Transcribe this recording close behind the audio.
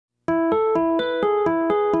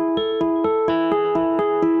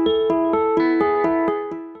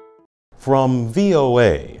From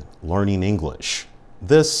VOA, Learning English,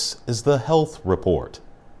 this is the Health Report.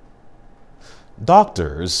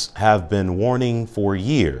 Doctors have been warning for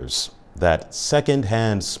years that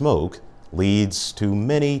secondhand smoke leads to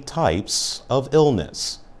many types of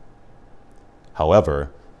illness.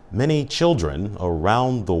 However, many children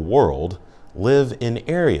around the world live in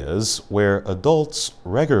areas where adults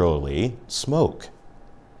regularly smoke.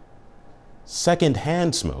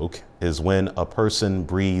 Secondhand smoke is when a person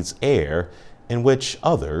breathes air in which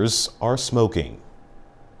others are smoking.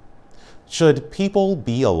 Should people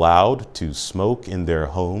be allowed to smoke in their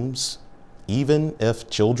homes, even if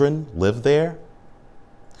children live there?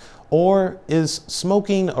 Or is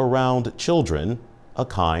smoking around children a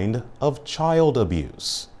kind of child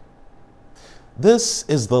abuse? This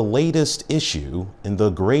is the latest issue in the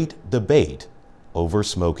great debate over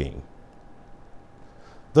smoking.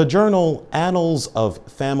 The journal Annals of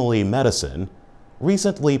Family Medicine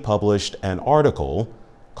recently published an article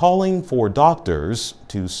calling for doctors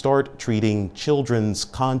to start treating children's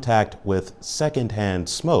contact with secondhand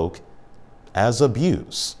smoke as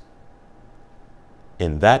abuse.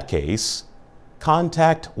 In that case,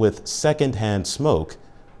 contact with secondhand smoke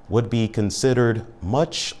would be considered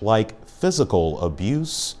much like physical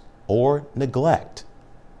abuse or neglect.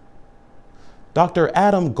 Dr.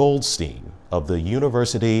 Adam Goldstein of the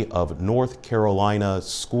University of North Carolina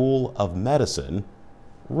School of Medicine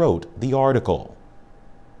wrote the article.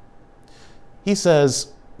 He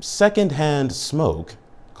says secondhand smoke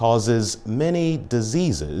causes many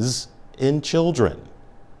diseases in children,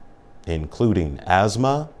 including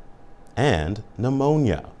asthma and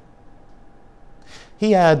pneumonia.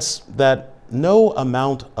 He adds that no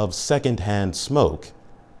amount of secondhand smoke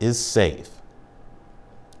is safe.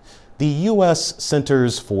 The U.S.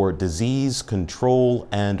 Centers for Disease Control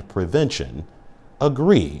and Prevention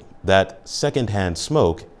agree that secondhand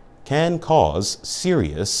smoke can cause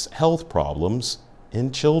serious health problems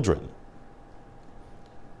in children.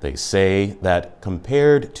 They say that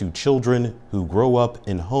compared to children who grow up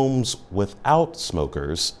in homes without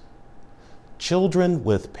smokers, children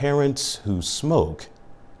with parents who smoke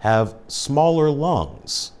have smaller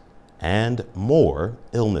lungs and more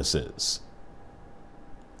illnesses.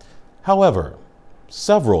 However,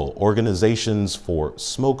 several organizations for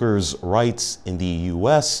smokers' rights in the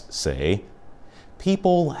U.S. say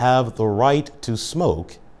people have the right to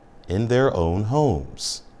smoke in their own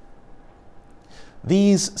homes.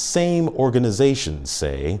 These same organizations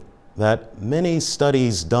say that many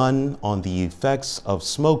studies done on the effects of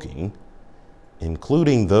smoking,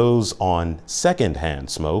 including those on secondhand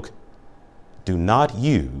smoke, do not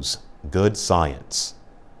use good science.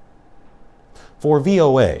 For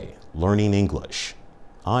VOA Learning English,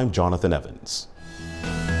 I'm Jonathan Evans.